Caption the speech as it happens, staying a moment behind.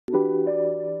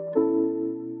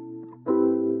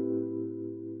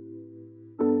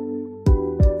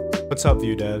What's up,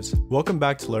 Vue devs? Welcome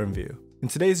back to Learn Vue. In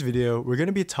today's video, we're going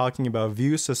to be talking about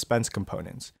Vue Suspense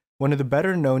components, one of the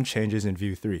better known changes in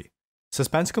Vue 3.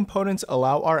 Suspense components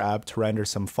allow our app to render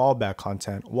some fallback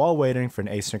content while waiting for an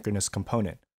asynchronous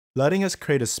component, letting us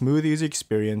create a smooth user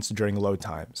experience during load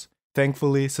times.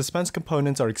 Thankfully, Suspense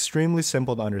components are extremely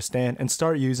simple to understand and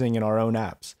start using in our own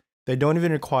apps. They don't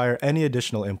even require any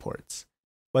additional imports.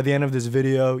 By the end of this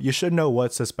video, you should know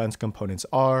what Suspense components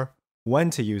are, when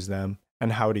to use them,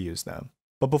 and how to use them.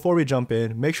 But before we jump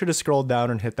in, make sure to scroll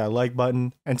down and hit that like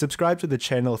button, and subscribe to the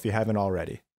channel if you haven't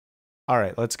already.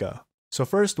 Alright, let's go. So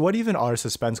first, what even are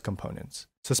Suspense components?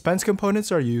 Suspense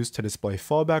components are used to display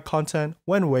fallback content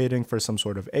when waiting for some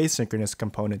sort of asynchronous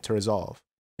component to resolve.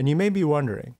 And you may be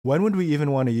wondering, when would we even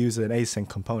want to use an async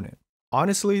component?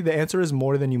 Honestly, the answer is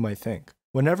more than you might think.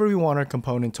 Whenever we want our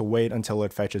component to wait until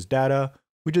it fetches data,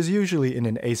 which is usually in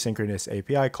an asynchronous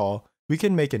API call, we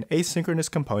can make an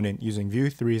asynchronous component using Vue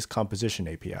 3's composition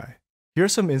API. Here are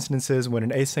some instances when an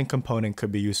async component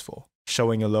could be useful: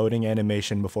 showing a loading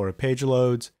animation before a page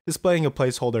loads, displaying a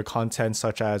placeholder content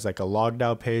such as like a logged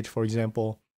out page, for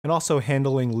example, and also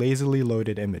handling lazily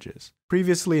loaded images.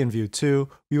 Previously in Vue 2,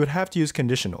 we would have to use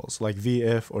conditionals like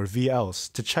vif or velse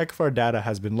to check if our data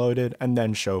has been loaded and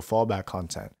then show fallback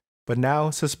content. But now,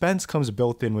 Suspense comes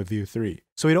built in with Vue 3,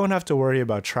 so we don't have to worry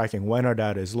about tracking when our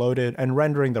data is loaded and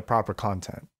rendering the proper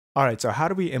content. Alright, so how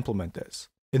do we implement this?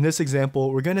 In this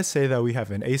example, we're going to say that we have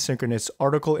an asynchronous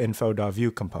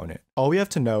article.info.vue component. All we have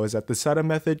to know is that the setup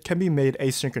method can be made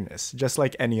asynchronous, just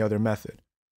like any other method.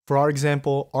 For our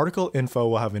example, article.info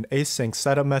will have an async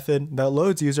setup method that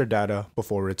loads user data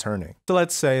before returning. So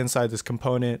let's say inside this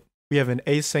component, we have an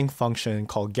async function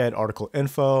called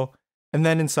getArticleInfo, and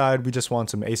then inside we just want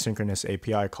some asynchronous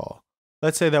API call.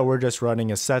 Let's say that we're just running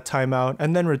a set timeout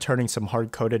and then returning some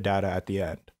hard-coded data at the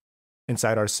end.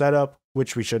 Inside our setup,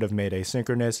 which we should have made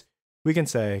asynchronous, we can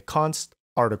say const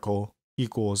article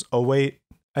equals await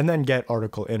and then get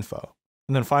article info.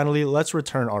 And then finally, let's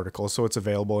return article so it's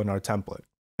available in our template.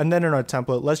 And then in our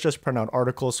template, let's just print out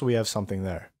article so we have something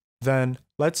there. Then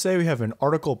let's say we have an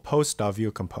article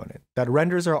post.vue component that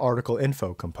renders our article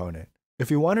info component. If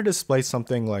we want to display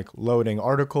something like loading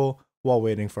article while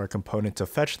waiting for a component to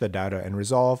fetch the data and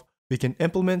resolve, we can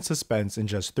implement Suspense in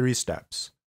just 3 steps.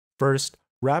 First,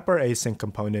 wrap our async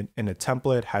component in a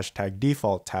template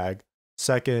 #default tag.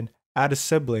 Second, add a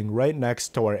sibling right next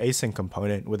to our async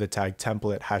component with a tag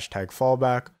template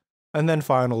 #fallback. And then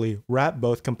finally, wrap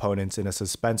both components in a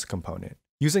Suspense component.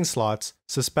 Using slots,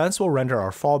 Suspense will render our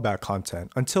fallback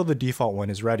content until the default one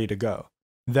is ready to go.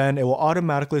 Then it will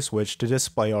automatically switch to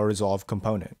display our resolve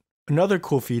component. Another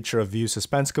cool feature of Vue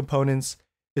Suspense components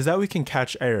is that we can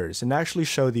catch errors and actually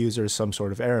show the user some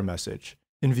sort of error message.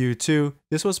 In Vue 2,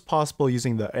 this was possible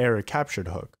using the error captured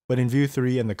hook, but in Vue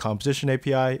 3 and the composition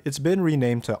API, it's been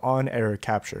renamed to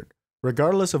onErrorCaptured.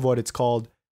 Regardless of what it's called,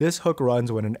 this hook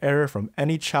runs when an error from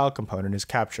any child component is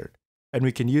captured, and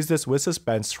we can use this with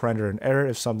Suspense to render an error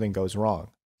if something goes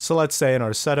wrong. So let's say in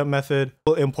our setup method,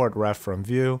 we'll import ref from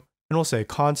Vue, and we'll say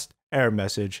const error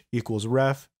message equals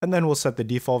ref, and then we'll set the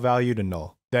default value to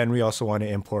null. Then we also want to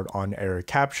import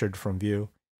onErrorCaptured from Vue,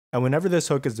 and whenever this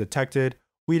hook is detected,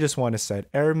 we just want to set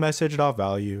error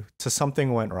message.value to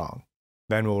something went wrong.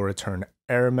 Then we'll return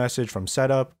error message from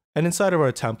setup, and inside of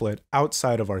our template,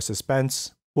 outside of our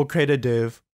Suspense, we'll create a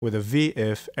div with a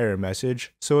vif error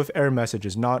message, so if error message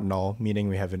is not null, meaning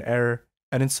we have an error,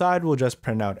 and inside we'll just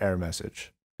print out error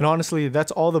message. And honestly,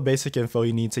 that's all the basic info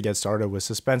you need to get started with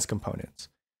Suspense components.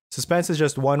 Suspense is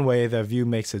just one way that Vue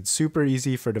makes it super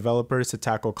easy for developers to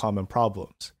tackle common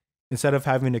problems. Instead of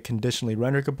having to conditionally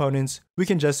render components, we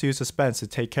can just use Suspense to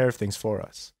take care of things for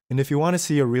us. And if you want to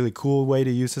see a really cool way to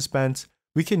use Suspense,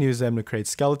 we can use them to create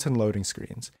skeleton loading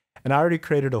screens. And I already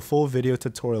created a full video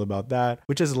tutorial about that,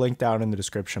 which is linked down in the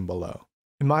description below.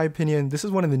 In my opinion, this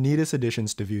is one of the neatest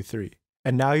additions to Vue 3.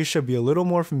 And now you should be a little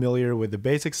more familiar with the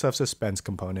basics of Suspense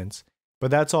components. But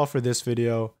that's all for this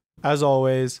video. As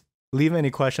always, leave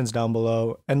any questions down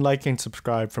below and like and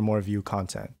subscribe for more Vue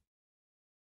content.